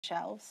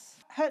shelves.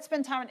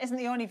 Hurstburn Tarrant isn't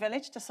the only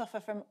village to suffer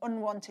from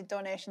unwanted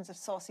donations of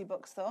saucy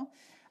books, though.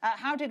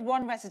 How did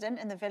one resident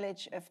in the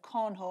village of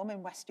Cornholme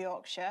in West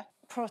Yorkshire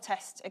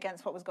protest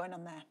against what was going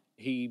on there?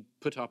 He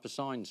put up a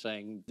sign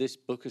saying, "This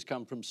book has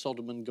come from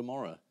Sodom and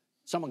Gomorrah."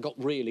 Someone got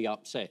really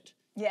upset.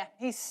 Yeah,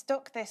 he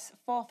stuck this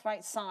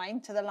forthright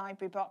sign to the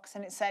library box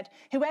and it said,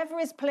 "Whoever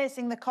is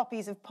placing the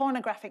copies of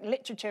pornographic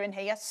literature in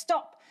here,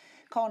 stop!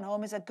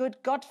 Cornholme is a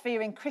good,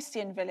 God-fearing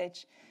Christian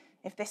village.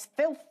 If this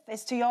filth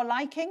is to your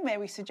liking, may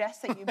we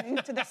suggest that you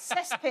move to the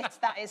cesspit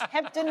that is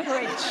Hebden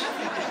Bridge."